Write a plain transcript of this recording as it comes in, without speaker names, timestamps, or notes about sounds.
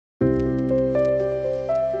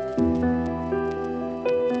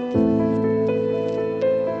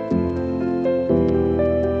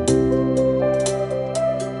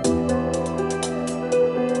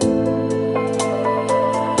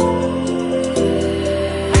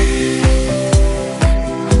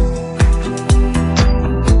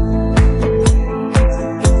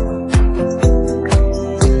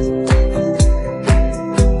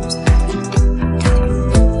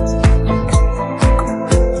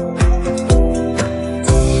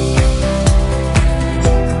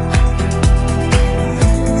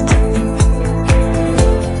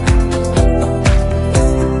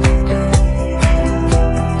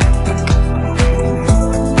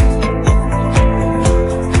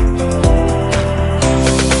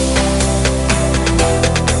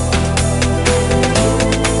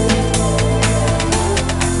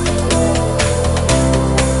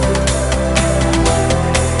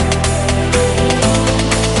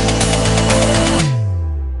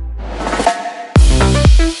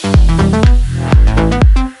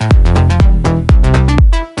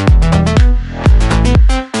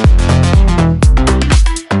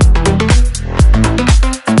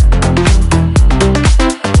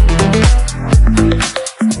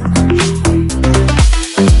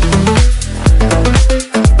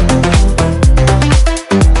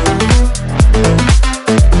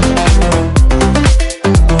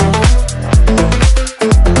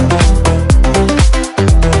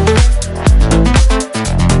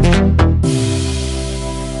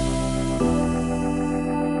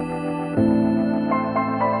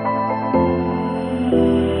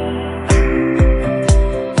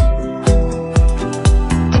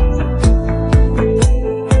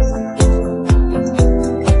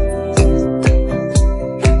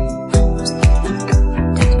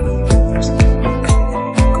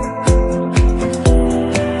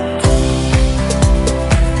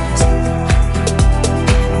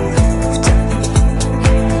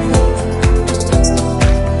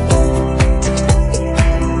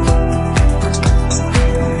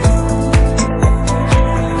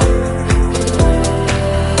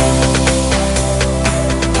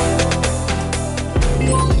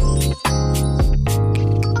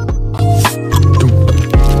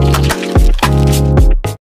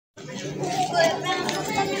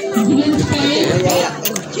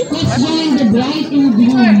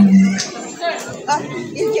groom.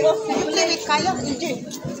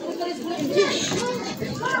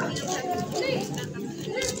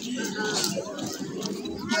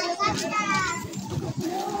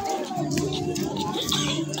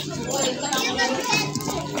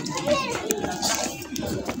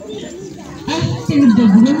 After the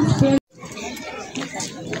groom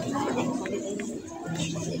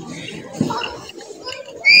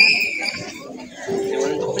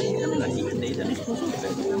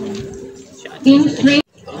in frame.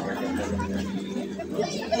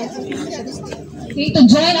 Okay, to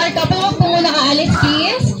join our couple, huwag po muna kaalis,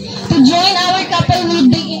 please. To join our couple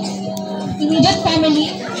with the immediate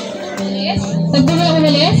family. Huwag po muna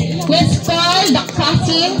umalis. Let's call the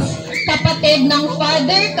cousins, kapatid ng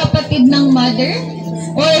father, kapatid ng mother,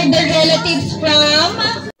 or the relatives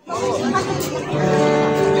from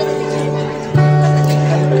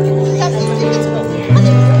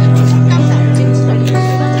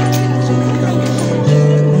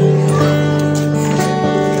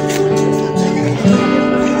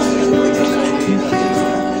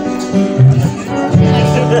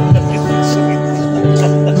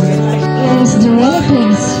is the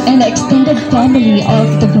relatives and the extended family of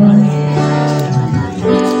the groom.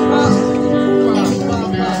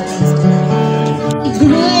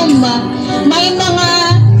 Groom, may mga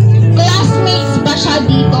classmates ba siya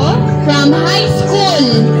dito? From high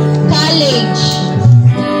school, college.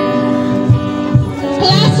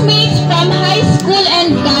 Classmates from high school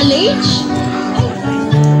and college?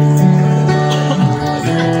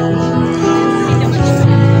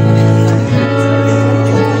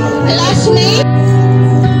 Classmates?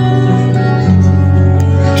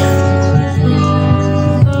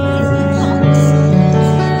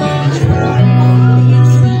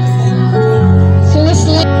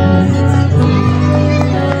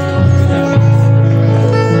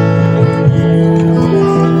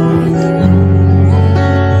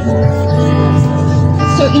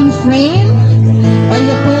 In frame are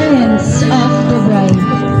the parents of the bride.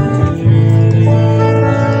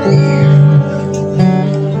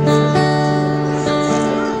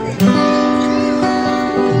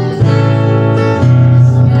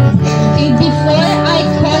 Okay, before I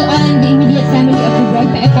call on the immediate family of the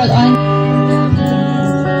bride, I call on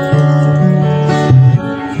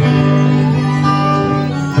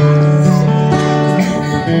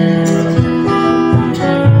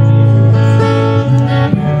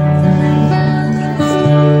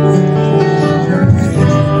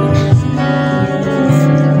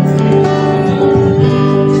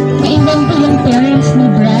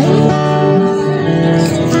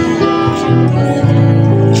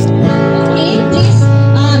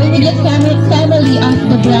family of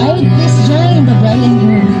the bride. Please join the bride and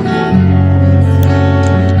groom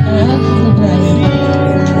of the bride.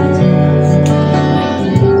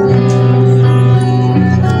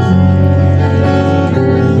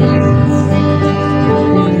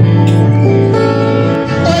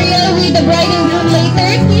 Pictorial with the bride and groom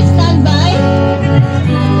later. Please stand by.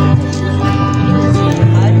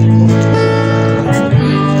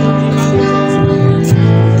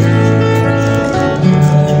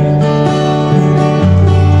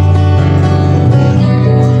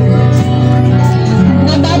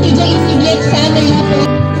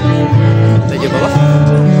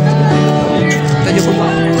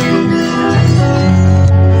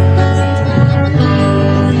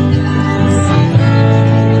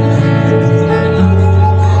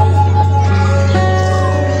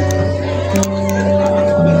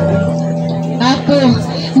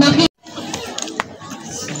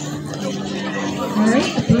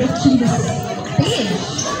 Alright, approaching the stage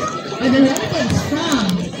are the relatives from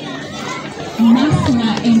Masma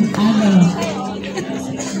and Ava.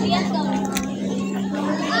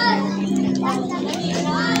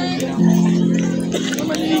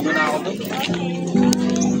 Maliligo na ako doon.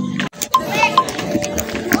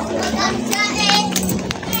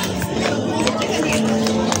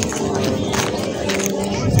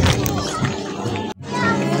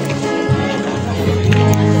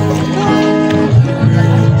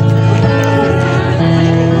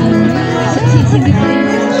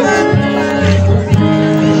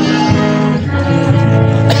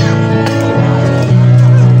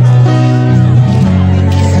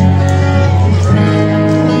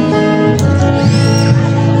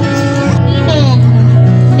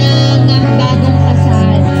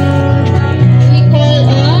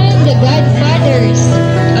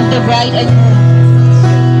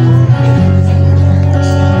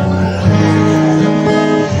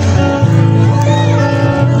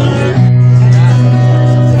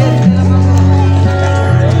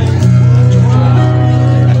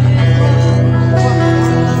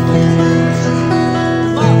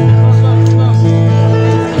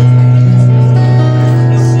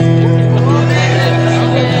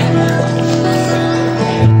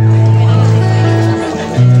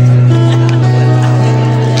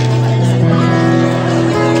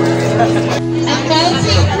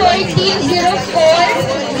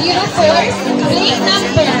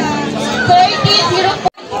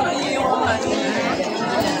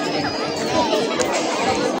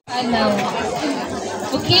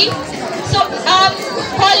 Okay? So,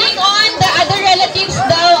 calling on the other relatives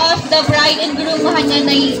daw of the bride and groom, hanya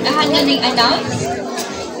na announce.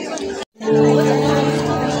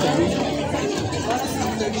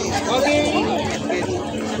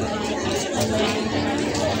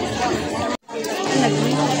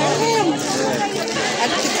 At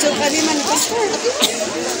picture kami man pastor.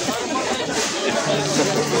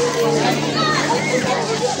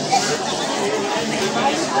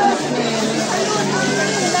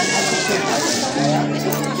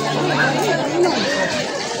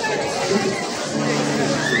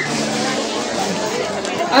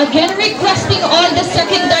 Again, requesting all the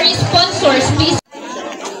secondary sponsors, please.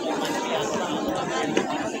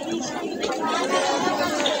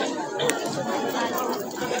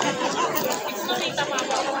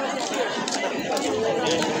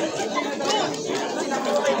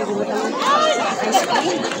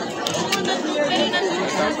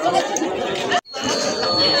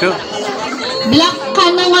 Black ka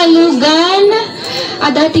na malugan,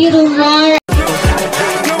 adati rumor.